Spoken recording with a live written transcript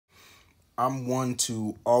I'm one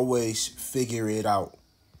to always figure it out.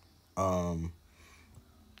 Um,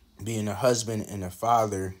 Being a husband and a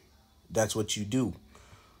father, that's what you do.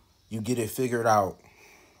 You get it figured out.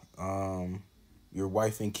 Um, your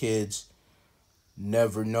wife and kids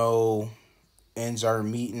never know ends are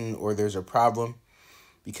meeting or there's a problem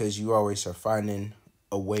because you always are finding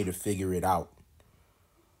a way to figure it out.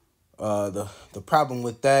 The problem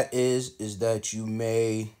with that is that you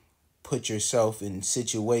may put yourself in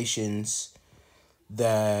situations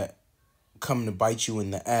that come to bite you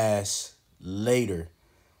in the ass later,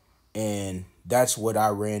 and that's what I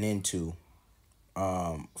ran into.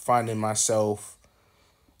 Finding myself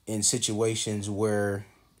in situations where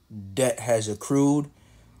debt has accrued,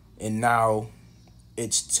 and now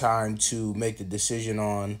it's time to make the decision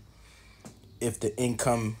on if the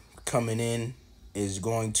income coming in is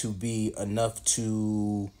going to be enough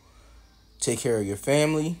to take care of your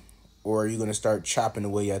family, or are you going to start chopping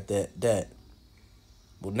away at that debt?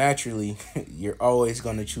 Well, naturally, you're always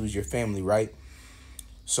going to choose your family, right?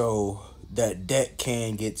 So that debt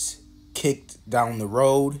can get kicked down the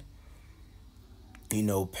road.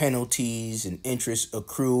 Penalties and interest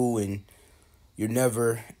accrue, and you're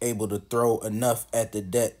never able to throw enough at the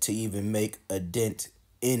debt to even make a dent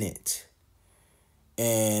in it.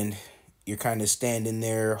 And you're kind of standing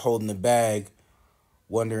there holding the bag,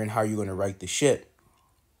 wondering how you're going to right the ship.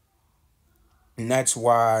 And that's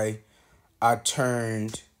why I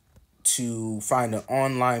turned to find an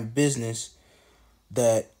online business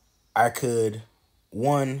that I could,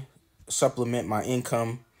 one, supplement my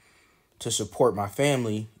income to support my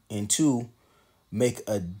family, and two, make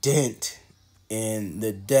a dent in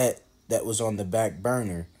the debt that was on the back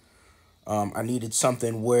burner. I needed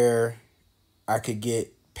something where I could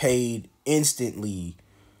get paid instantly,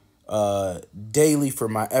 daily for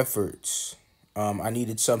my efforts. I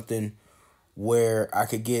needed something where I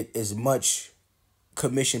could get as much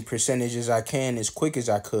commission percentage as I can as quick as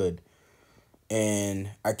I could.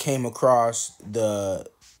 And I came across the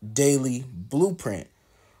daily blueprint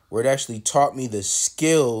where it actually taught me the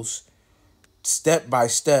skills step by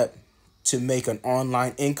step to make an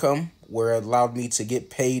online income, where it allowed me to get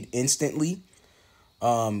paid instantly,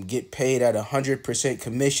 get paid at 100%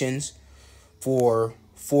 commissions for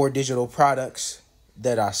 4 digital products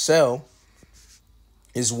that I sell,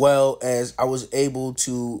 as well as I was able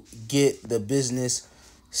to get the business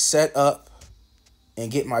set up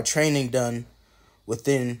and get my training done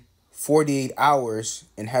within 48 hours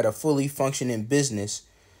and had a fully functioning business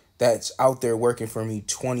that's out there working for me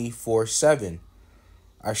 24/7.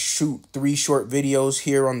 I shoot 3 short videos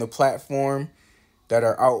here on the platform that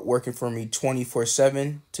are out working for me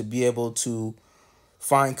 24/7 to be able to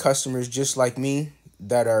find customers just like me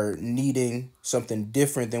that are needing something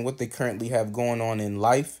different than what they currently have going on in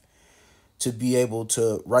life, to be able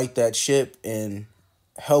to right that ship and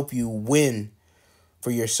help you win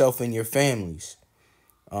for yourself and your families.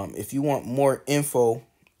 If you want more info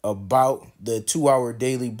about the 2 hour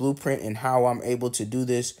daily blueprint and how I'm able to do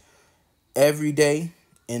this every day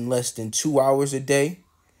in less than 2 hours a day,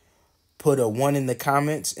 put a 1 in the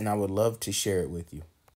comments and I would love to share it with you.